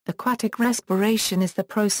Aquatic respiration is the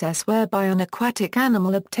process whereby an aquatic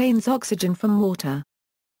animal obtains oxygen from water.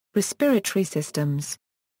 Respiratory systems.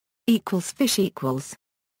 Fish equals.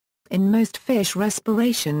 In most fish,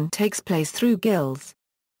 respiration takes place through gills.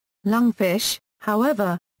 Lungfish,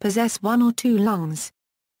 however, possess one or two lungs.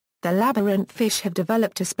 The labyrinth fish have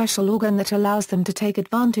developed a special organ that allows them to take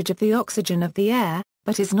advantage of the oxygen of the air,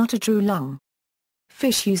 but is not a true lung.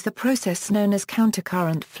 Fish use the process known as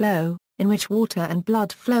countercurrent flow, in which water and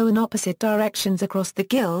blood flow in opposite directions across the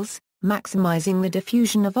gills, maximizing the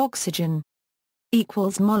diffusion of oxygen.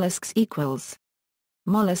 Mollusks equals.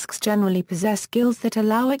 Mollusks generally possess gills that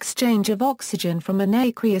allow exchange of oxygen from an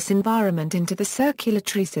aqueous environment into the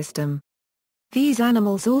circulatory system. These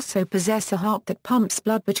animals also possess a heart that pumps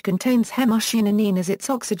blood, which contains hemocyaninine as its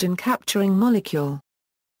oxygen-capturing molecule.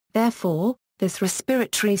 Therefore, this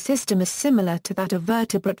respiratory system is similar to that of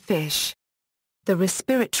vertebrate fish. The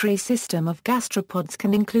respiratory system of gastropods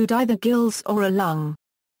can include either gills or a lung.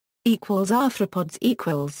 Arthropods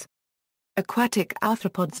equals. Aquatic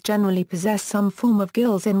arthropods generally possess some form of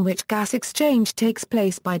gills in which gas exchange takes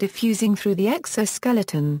place by diffusing through the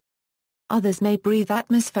exoskeleton. Others may breathe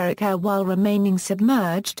atmospheric air while remaining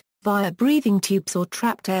submerged, via breathing tubes or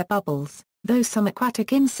trapped air bubbles, though some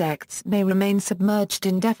aquatic insects may remain submerged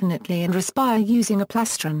indefinitely and respire using a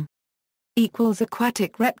plastron.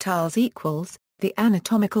 Aquatic reptiles equals. The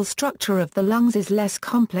anatomical structure of the lungs is less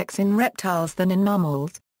complex in reptiles than in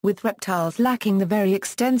mammals, with reptiles lacking the very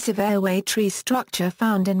extensive airway tree structure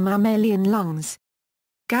found in mammalian lungs.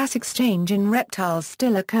 Gas exchange in reptiles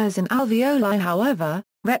still occurs in alveoli, however,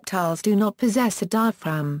 reptiles do not possess a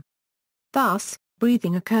diaphragm. Thus,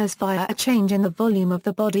 breathing occurs via a change in the volume of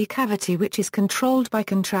the body cavity, which is controlled by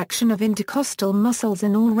contraction of intercostal muscles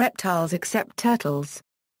in all reptiles except turtles.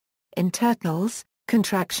 In turtles,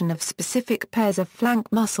 contraction of specific pairs of flank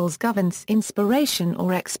muscles governs inspiration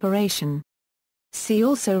or expiration. See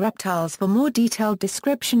also reptiles for more detailed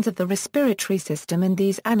descriptions of the respiratory system in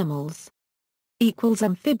these animals.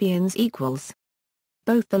 Amphibians equals.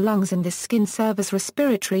 Both the lungs and the skin serve as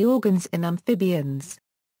respiratory organs in amphibians.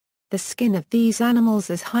 The skin of these animals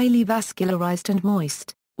is highly vascularized and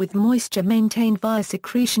moist, with moisture maintained via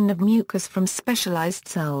secretion of mucus from specialized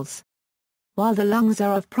cells. While the lungs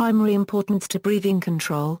are of primary importance to breathing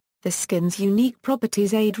control, the skin's unique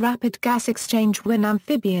properties aid rapid gas exchange when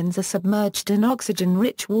amphibians are submerged in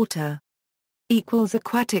oxygen-rich water.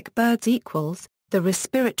 Aquatic birds equals. The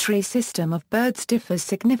respiratory system of birds differs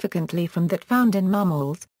significantly from that found in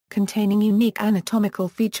mammals, containing unique anatomical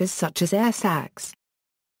features such as air sacs.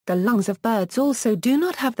 The lungs of birds also do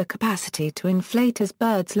not have the capacity to inflate, as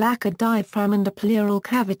birds lack a diaphragm and a pleural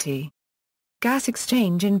cavity. Gas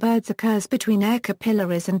exchange in birds occurs between air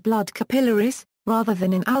capillaries and blood capillaries, rather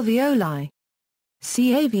than in alveoli.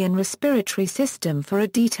 See avian respiratory system for a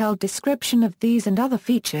detailed description of these and other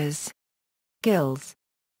features. Gills.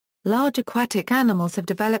 Large aquatic animals have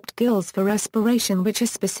developed gills for respiration which are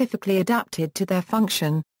specifically adapted to their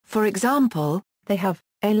function. For example, they have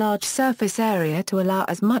a large surface area to allow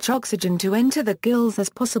as much oxygen to enter the gills as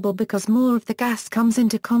possible because more of the gas comes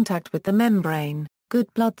into contact with the membrane,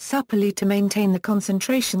 good blood supply to maintain the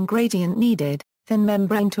concentration gradient needed, thin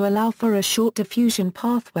membrane to allow for a short diffusion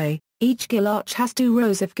pathway. Each gill arch has 2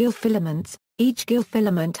 rows of gill filaments. Each gill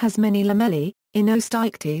filament has many lamellae. In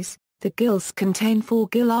osteichthyes, the gills contain 4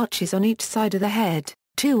 gill arches on each side of the head,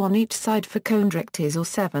 2 on each side for chondrichthyes, or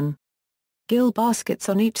 7 gill baskets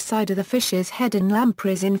on each side of the fish's head. In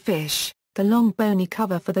lampreys in fish, the long bony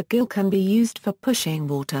cover for the gill can be used for pushing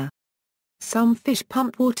water. Some fish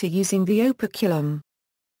pump water using the operculum.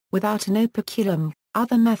 Without an operculum,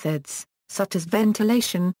 other methods, such as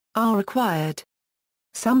ventilation, are required.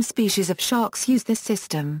 Some species of sharks use this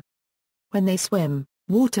system. When they swim,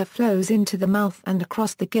 water flows into the mouth and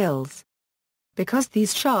across the gills. Because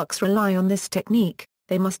these sharks rely on this technique,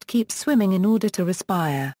 they must keep swimming in order to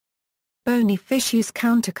respire. Bony fish use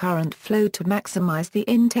countercurrent flow to maximize the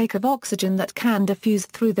intake of oxygen that can diffuse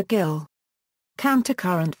through the gill.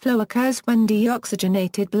 Countercurrent flow occurs when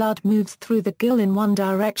deoxygenated blood moves through the gill in one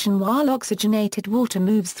direction while oxygenated water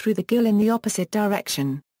moves through the gill in the opposite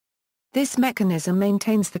direction. This mechanism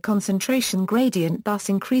maintains the concentration gradient, thus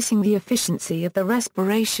increasing the efficiency of the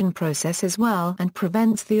respiration process as well, and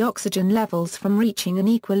prevents the oxygen levels from reaching an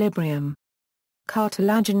equilibrium.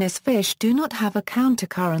 Cartilaginous fish do not have a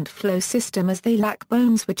countercurrent flow system as they lack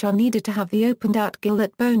bones which are needed to have the opened-out gill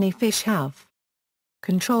that bony fish have.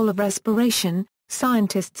 Control of respiration.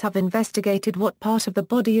 Scientists have investigated what part of the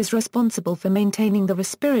body is responsible for maintaining the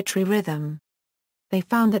respiratory rhythm. They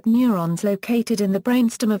found that neurons located in the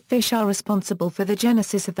brainstem of fish are responsible for the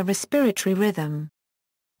genesis of the respiratory rhythm.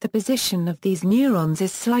 The position of these neurons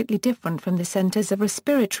is slightly different from the centers of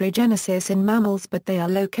respiratory genesis in mammals, but they are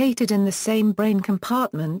located in the same brain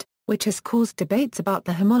compartment, which has caused debates about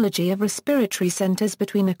the homology of respiratory centers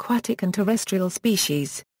between aquatic and terrestrial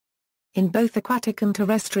species. In both aquatic and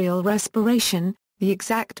terrestrial respiration, the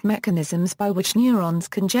exact mechanisms by which neurons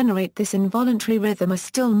can generate this involuntary rhythm are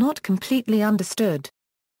still not completely understood.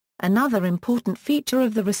 Another important feature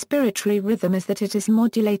of the respiratory rhythm is that it is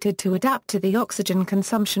modulated to adapt to the oxygen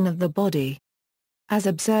consumption of the body. As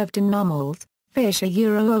observed in mammals, fish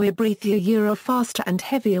breathe faster and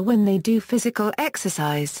heavier when they do physical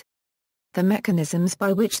exercise. The mechanisms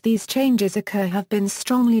by which these changes occur have been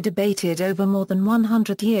strongly debated over more than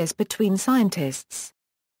 100 years between scientists.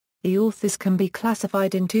 The authors can be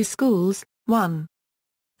classified in two schools: 1.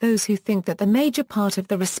 Those who think that the major part of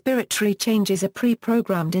the respiratory changes are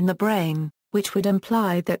pre-programmed in the brain, which would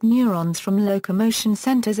imply that neurons from locomotion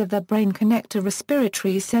centers of the brain connect to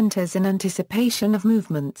respiratory centers in anticipation of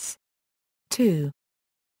movements. 2.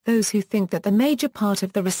 Those who think that the major part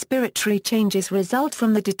of the respiratory changes result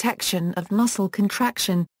from the detection of muscle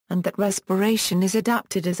contraction, and that respiration is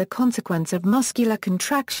adapted as a consequence of muscular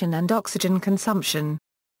contraction and oxygen consumption.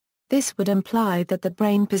 This would imply that the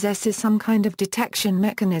brain possesses some kind of detection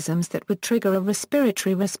mechanisms that would trigger a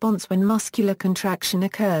respiratory response when muscular contraction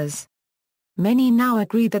occurs. Many now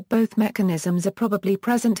agree that both mechanisms are probably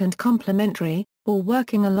present and complementary, or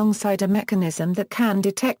working alongside a mechanism that can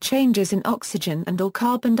detect changes in oxygen and/or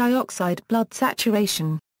carbon dioxide blood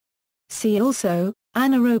saturation. See also,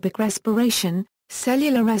 anaerobic respiration,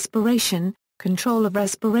 cellular respiration, control of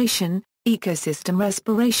respiration, ecosystem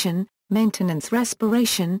respiration, maintenance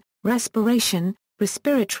respiration,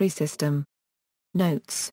 respiratory system. Notes